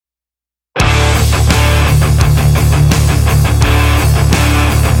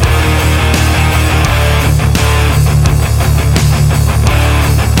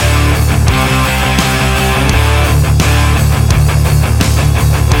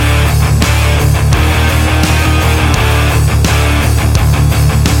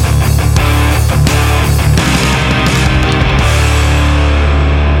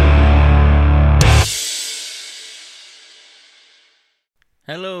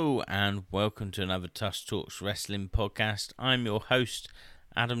Hello and welcome to another Tuss Talks Wrestling podcast. I'm your host,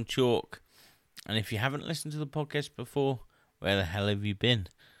 Adam Chalk. And if you haven't listened to the podcast before, where the hell have you been?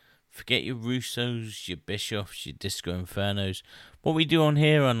 Forget your Russos, your Bischoffs, your Disco Infernos. What we do on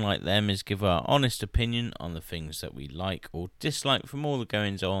here, unlike them, is give our honest opinion on the things that we like or dislike from all the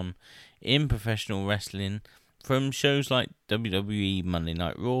goings on in professional wrestling, from shows like WWE Monday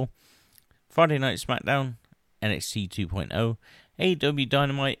Night Raw, Friday Night Smackdown, NXT 2.0, AEW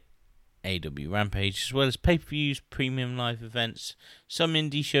Dynamite, AEW Rampage, as well as pay-per-views, premium live events, some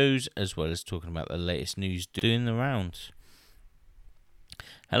indie shows, as well as talking about the latest news doing the rounds.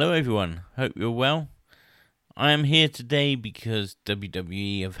 Hello everyone, hope you're well. I am here today because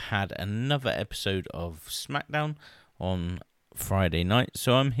WWE have had another episode of Smackdown on Friday night,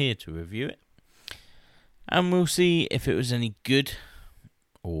 so I'm here to review it. And we'll see if it was any good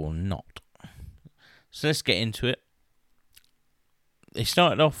or not. So let's get into it. They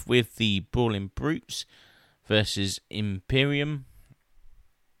started off with the Brawling Brutes versus Imperium,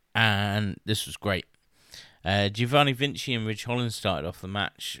 and this was great. Giovanni Vinci and Ridge Holland started off the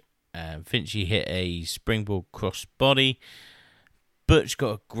match. Vinci hit a springboard crossbody. Butch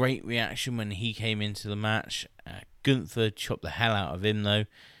got a great reaction when he came into the match. Gunther chopped the hell out of him though.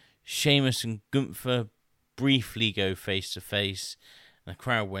 Sheamus and Gunther briefly go face to face. The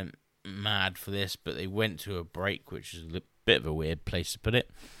crowd went mad for this, but they went to a break, which is a bit of a weird place to put it.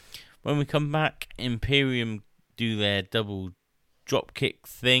 When we come back, Imperium do their double dropkick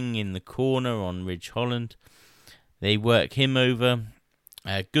thing in the corner on Ridge Holland. They work him over.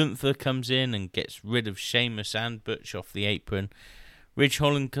 Gunther comes in and gets rid of Sheamus and Butch off the apron. Ridge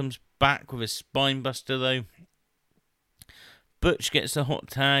Holland comes back with a spine buster though. Butch gets a hot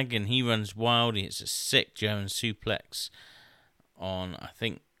tag and he runs wild. He hits a sick German suplex on, I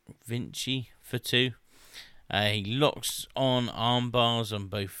think, Vinci for 2. He locks on arm bars on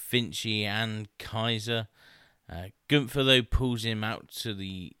both Vinci and Kaiser. Gunther though pulls him out to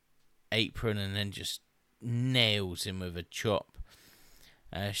the apron and then just nails him with a chop.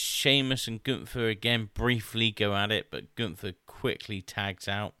 Sheamus and Gunther again briefly go at it, but Gunther quickly tags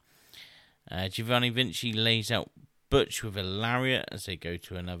out. Giovanni Vinci lays out Butch with a lariat as they go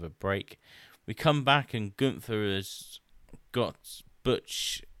to another break. We come back and Gunther has got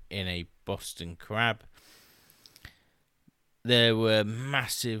Butch in a Boston Crab. There were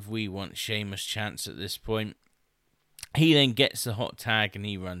massive "We Want Sheamus" chants at this point. He then gets the hot tag and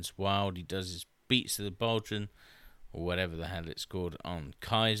he runs wild. He does his beats to the Baldwin, or whatever the hell it's called, on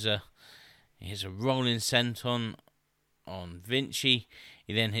Kaiser. He hits a rolling senton on Vinci.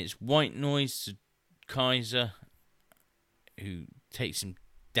 He then hits white noise to Kaiser, who takes him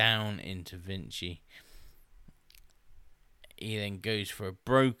down into Vinci. He then goes for a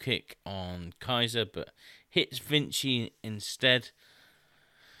bro kick on Kaiser, but hits Vinci instead.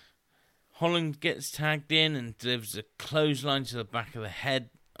 Holland gets tagged in and delivers a clothesline to the back of the head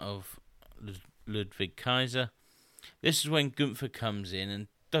of Ludwig Kaiser. This is when Gunther comes in and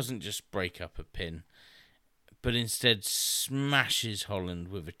doesn't just break up a pin, but instead smashes Holland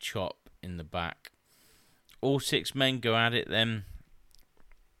with a chop in the back. All 6 men go at it then.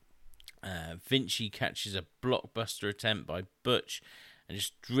 Vinci catches a blockbuster attempt by Butch and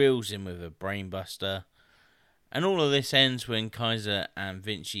just drills him with a brainbuster. And all of this ends when Kaiser and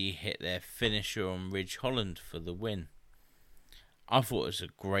Vinci hit their finisher on Ridge Holland for the win. I thought it was a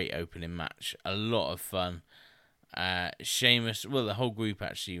great opening match. A lot of fun. Sheamus, well, the whole group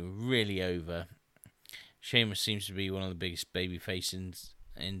actually were really over. Sheamus seems to be one of the biggest babyfaces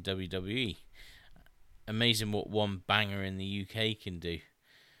in WWE. Amazing what one banger in the UK can do.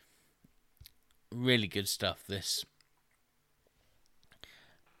 Really good stuff, this.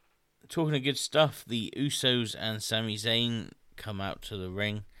 Talking of good stuff, the Usos and Sami Zayn come out to the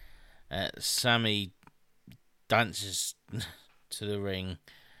ring. Sami dances to the ring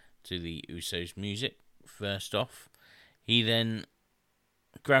to the Usos music, first off. He then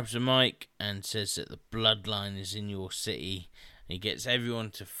grabs a mic and says that the Bloodline is in your city. And he gets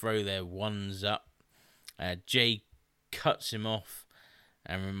everyone to throw their ones up. Jay cuts him off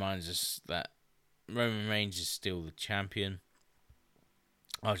and reminds us that Roman Reigns is still the champion.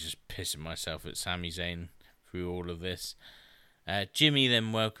 I was just pissing myself at Sami Zayn through all of this. Jimmy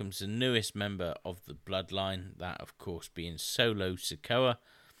then welcomes the newest member of the Bloodline, that of course being Solo Sikoa.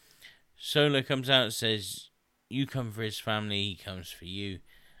 Solo comes out and says, you come for his family, he comes for you,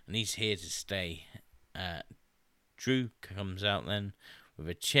 and he's here to stay. Drew comes out then with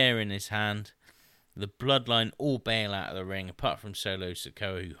a chair in his hand. The Bloodline all bail out of the ring, apart from Solo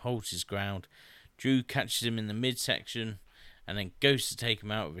Sikoa, who holds his ground. Drew catches him in the midsection and then goes to take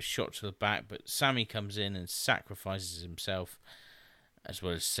him out with a shot to the back, but Sami comes in and sacrifices himself as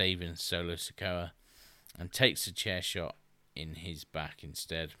well as saving Solo Sikoa, and takes a chair shot in his back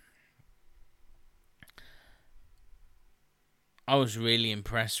instead. I was really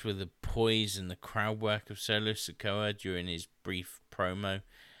impressed with the poise and the crowd work of Solo Sikoa during his brief promo,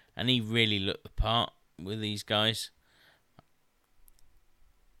 and he really looked the part with these guys.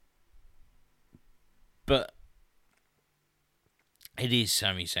 But it is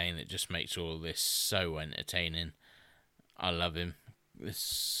Sami Zayn that just makes all of this so entertaining. I love him. It's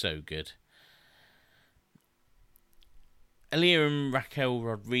so good. Aaliyah and Raquel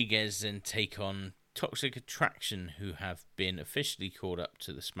Rodriguez then take on Toxic Attraction, who have been officially called up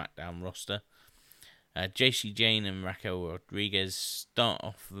to the Smackdown roster. JC Jane and Raquel Rodriguez start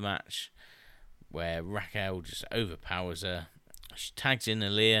off the match where Raquel just overpowers her. She tags in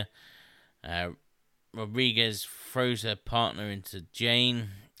Aaliyah. Rodriguez throws her partner into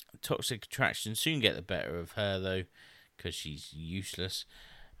Jane. Toxic Attraction soon get the better of her though, because she's useless,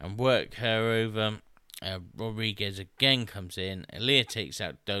 and work her over. Rodriguez again comes in. Aaliyah takes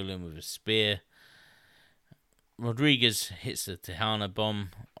out Dolan with a spear. Rodriguez hits the Tejana bomb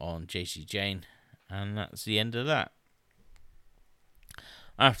on JC Jane, and that's the end of that.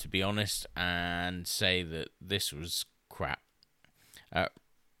 I have to be honest and say that this was crap.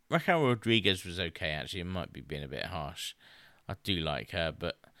 Raquel Rodriguez was okay, actually. It might be being a bit harsh. I do like her,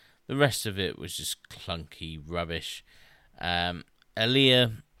 but the rest of it was just clunky rubbish.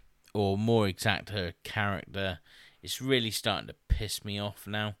 Aaliyah, or more exact, her character, is really starting to piss me off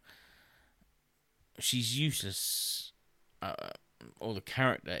now. She's useless, or the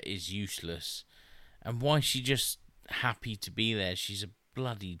character is useless, and why is she just happy to be there? She's a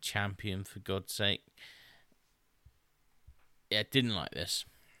bloody champion, for God's sake. Yeah, didn't like this.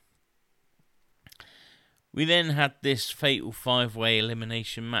 We then had this fatal 5-way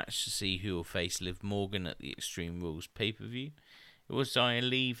elimination match to see who will face Liv Morgan at the Extreme Rules pay-per-view. It was Xia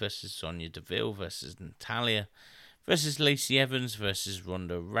Li versus Sonya Deville versus Natalya versus Lacey Evans versus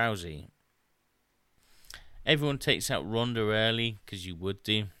Ronda Rousey. Everyone takes out Ronda early, because you would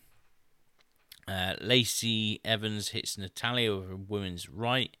do. Lacey Evans hits Natalya with a women's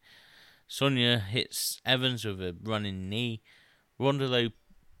right. Sonya hits Evans with a running knee. Ronda, though,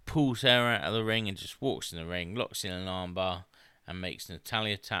 pulls her out of the ring and just walks in the ring, locks in an armbar, and makes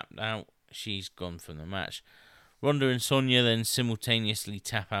Natalya tap out. She's gone from the match. Ronda and Sonya then simultaneously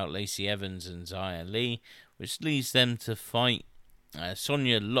tap out Lacey Evans and Xia Li, which leads them to fight.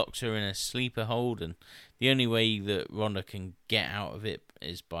 Sonya locks her in a sleeper hold, and the only way that Ronda can get out of it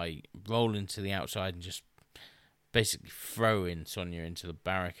is by rolling to the outside and just basically throwing Sonya into the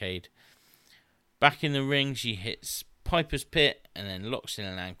barricade. Back in the ring, she hits Piper's Pit and then locks in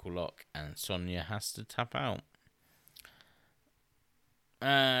an ankle lock, and Sonya has to tap out.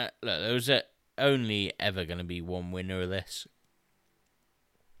 Look, there was only ever going to be one winner of this.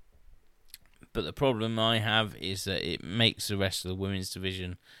 But the problem I have is that it makes the rest of the women's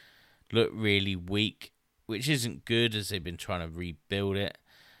division look really weak, which isn't good as they've been trying to rebuild it.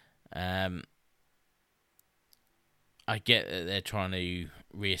 I get that they're trying to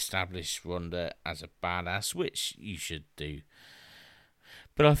re-establish Ronda as a badass, which you should do.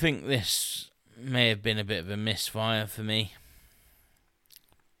 But I think this may have been a bit of a misfire for me.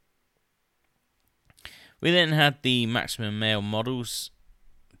 We then had the Maximum Male Models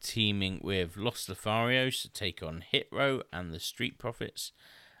teaming with Los Lotharios to take on Hit Row and the Street Profits,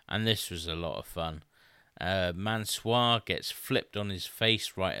 and this was a lot of fun. Mansoor gets flipped on his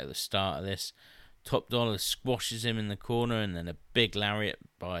face right at the start of this. Top Dollar squashes him in the corner, and then a big lariat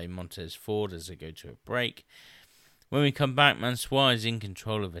by Montez Ford as they go to a break. When we come back, Mansoor is in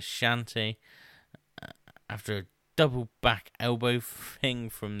control of Ashanti after a double back elbow thing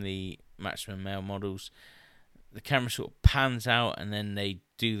from the Maximum Male Models. The camera sort of pans out, and then they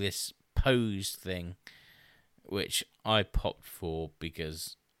do this pose thing, which I popped for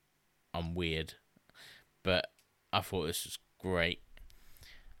because I'm weird. But I thought this was great.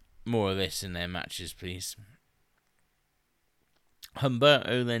 More of this in their matches, please.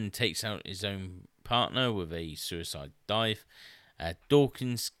 Humberto then takes out his own partner with a suicide dive.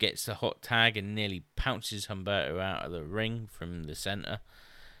 Dawkins gets the hot tag and nearly pounces Humberto out of the ring from the centre.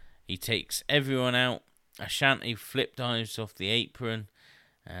 He takes everyone out. Ashanti flip dives off the apron.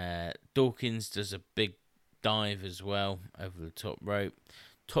 Dawkins does a big dive as well over the top rope.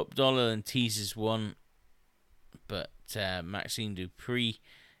 Top Dollar and teases one, but Maxine Dupree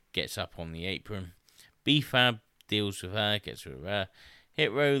gets up on the apron. B-Fab deals with her, gets rid of her.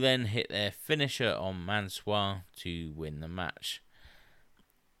 Hit Row then hit their finisher on Mansoor to win the match.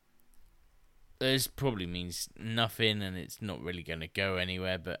 This probably means nothing and it's not really going to go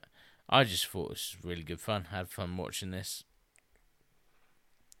anywhere, but I just thought this was really good fun. Had fun watching this.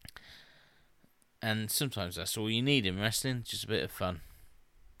 And sometimes that's all you need in wrestling, just a bit of fun.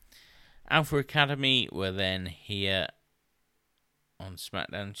 Alpha Academy were then here on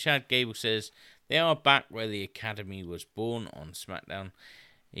SmackDown. Chad Gable says they are back where the Academy was born on SmackDown.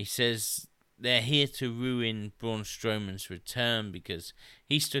 He says they're here to ruin Braun Strowman's return because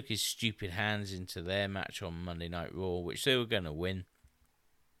he stuck his stupid hands into their match on Monday Night Raw, which they were going to win.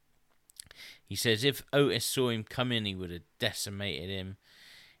 He says if Otis saw him come in, he would have decimated him.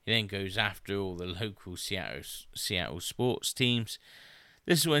 He then goes after all the local Seattle sports teams.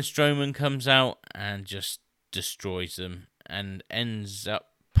 This is when Strowman comes out and just destroys them and ends up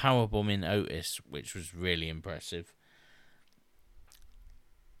powerbombing Otis, which was really impressive.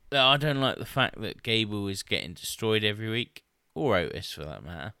 I don't like the fact that Gable is getting destroyed every week, or Otis for that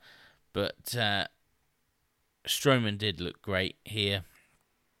matter, but Strowman did look great here,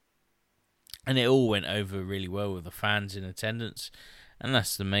 and it all went over really well with the fans in attendance, and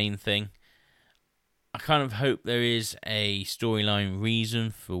that's the main thing. I kind of hope there is a storyline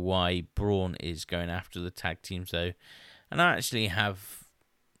reason for why Braun is going after the tag teams though, and I actually have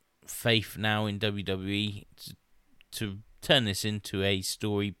faith now in WWE to turn this into a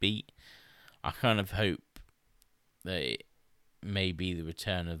story beat. I kind of hope that it may be the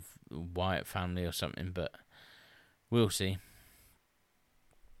return of the Wyatt family or something, but we'll see.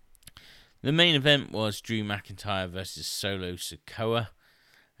 The main event was Drew McIntyre versus Solo Sikoa.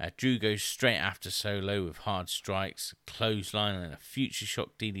 Drew goes straight after Solo with hard strikes, a clothesline and a future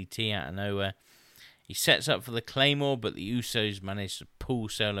shock DDT out of nowhere. He sets up for the Claymore, but the Usos manage to pull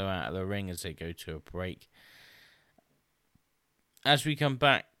Solo out of the ring as they go to a break. As we come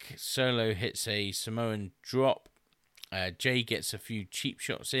back, Solo hits a Samoan drop. Jay gets a few cheap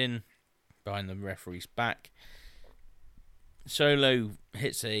shots in behind the referee's back. Solo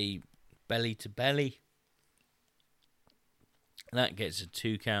hits a belly to belly. That gets a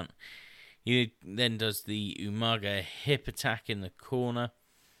 2 count. He then does the Umaga hip attack in the corner.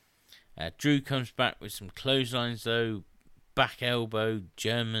 Drew comes back with some clotheslines though. Back elbow,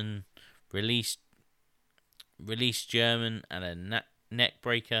 German, release German, and a neck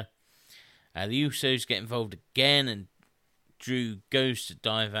breaker. The Usos get involved again, and Drew goes to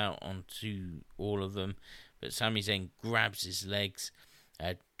dive out onto all of them, but Sami Zayn grabs his legs.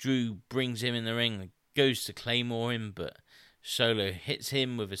 Drew brings him in the ring and goes to Claymore him, but Solo hits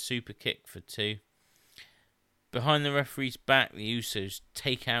him with a super kick for 2. Behind the referee's back, the Usos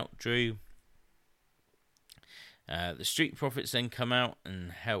take out Drew. The Street Profits then come out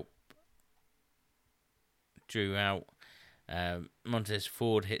and help Drew out. Montez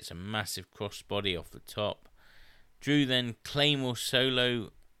Ford hits a massive crossbody off the top. Drew then Claymore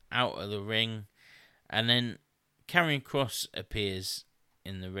Solo out of the ring, and then Karrion Kross appears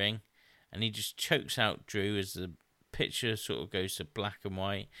in the ring, and he just chokes out Drew as the picture sort of goes to black and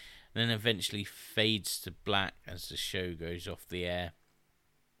white, and then eventually fades to black as the show goes off the air.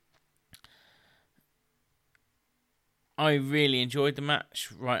 I really enjoyed the match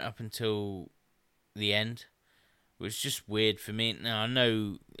right up until the end. It was just weird for me. Now, I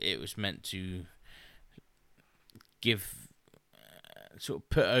know it was meant to give, sort of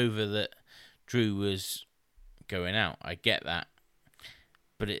put over that Drew was going out. I get that.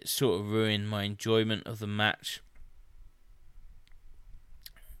 But it sort of ruined my enjoyment of the match.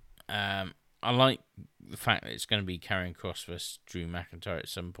 I like the fact that it's going to be Karrion Kross versus Drew McIntyre at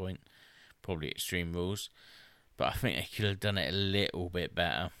some point. Probably Extreme Rules. But I think they could have done it a little bit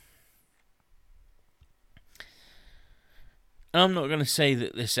better. And I'm not going to say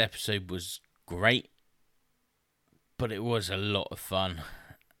that this episode was great, but it was a lot of fun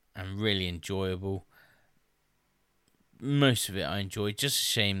and really enjoyable. Most of it I enjoyed, just a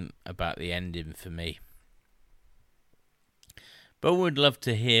shame about the ending for me. But I would love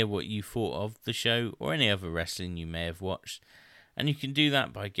to hear what you thought of the show or any other wrestling you may have watched. And you can do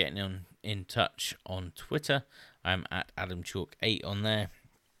that by getting in touch on Twitter. I'm at AdamChalk8 on there.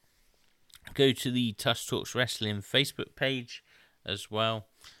 Go to the Tush Talks Wrestling Facebook page as well.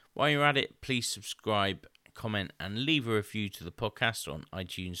 While you're at it, please subscribe, comment, and leave a review to the podcast on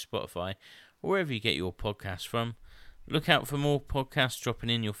iTunes, Spotify, or wherever you get your podcasts from. Look out for more podcasts dropping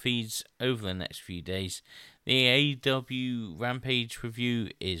in your feeds over the next few days. The AEW Rampage review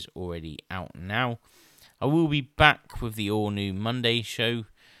is already out now. I will be back with the all-new Monday show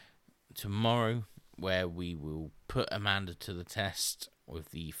tomorrow, where we will put Amanda to the test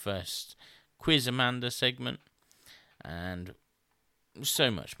with the first Quiz Amanda segment, and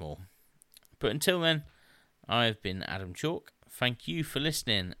so much more. But until then, I have been Adam Chalk. Thank you for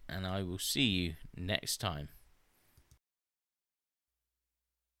listening, and I will see you next time.